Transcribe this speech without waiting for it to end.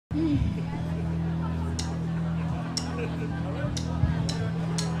Broadway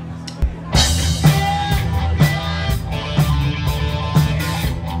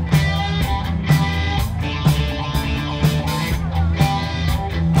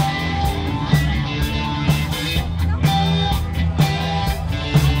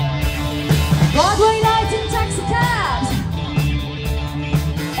lights and taxi cabs,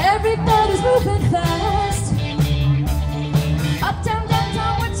 everybody's moving fast. Uptown,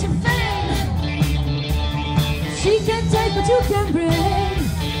 downtown, what's your fame? She can take what you can bring.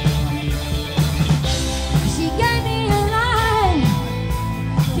 She gave me a line,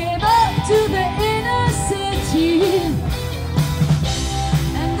 came up to the inner city,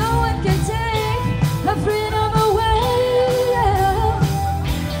 and no one can take her freedom away.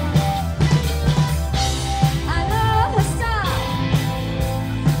 I love her style,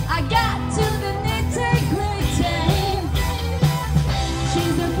 I got to the nitty-gritty.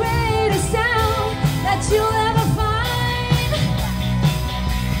 She's the greatest sound that you'll ever find.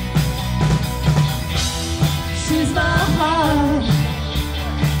 She's my heart,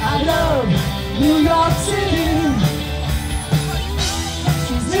 I love New York City.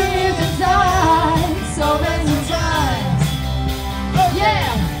 She's lived and died so many times. Oh yeah!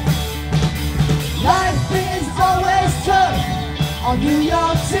 Life is always tough on New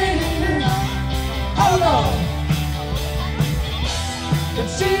York City. Oh Lord! But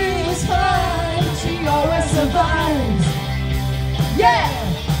she is fine, she always survives. Yeah!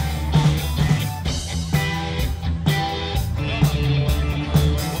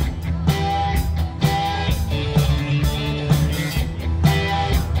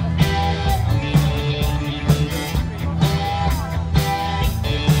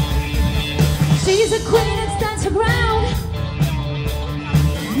 She's a queen and stands her ground.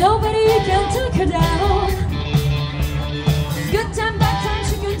 Nobody can take her down. Good time, bad time,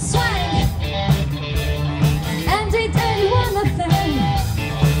 she can swing and date anyone a thing.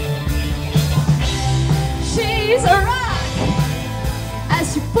 She's a rock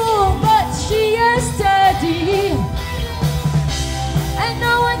as she pulls, but she is steady, and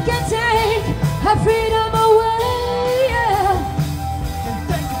no one can take her freedom away.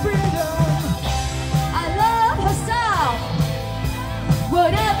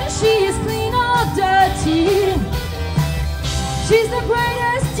 Whatever she is, clean or dirty, she's the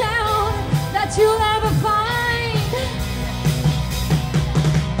greatest town that you'll ever find.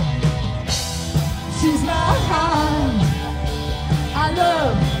 She's my heart, I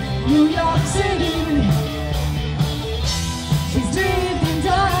love New York City. She's lived and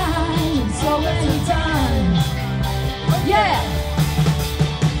died so many times. Yeah,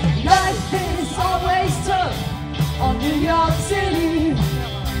 life is always tough on New York City.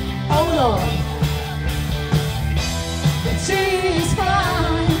 Oh Lord, but she's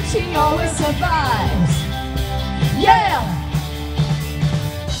fine, she always survives. Yeah!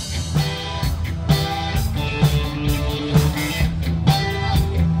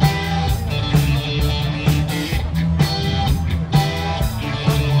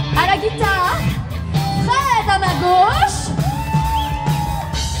 À la guitare, Fred à ma gauche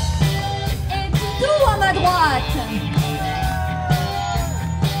et Didou à ma droite.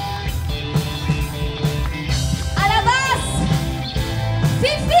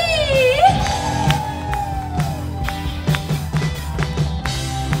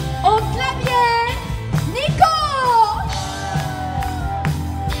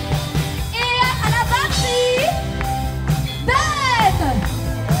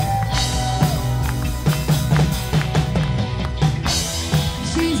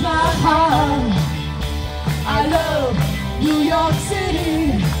 I love New York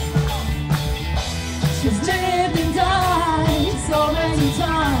City. She's lived and died so many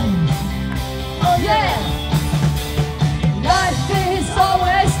times. Oh yeah! Life is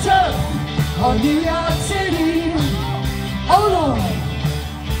always tough on New York City. Oh Lord!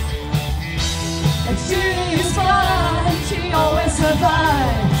 And she's fine, she always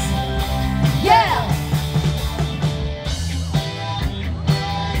survives. Yeah!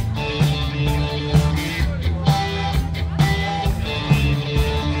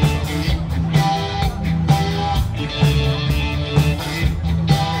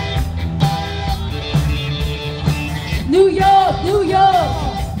 New York, New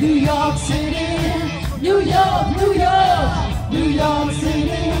York, New York City. New York, New York, New York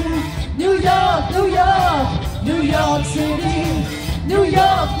City. New York, New York, New York City. New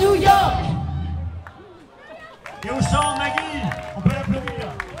York, New York. Et au chant, Maggie.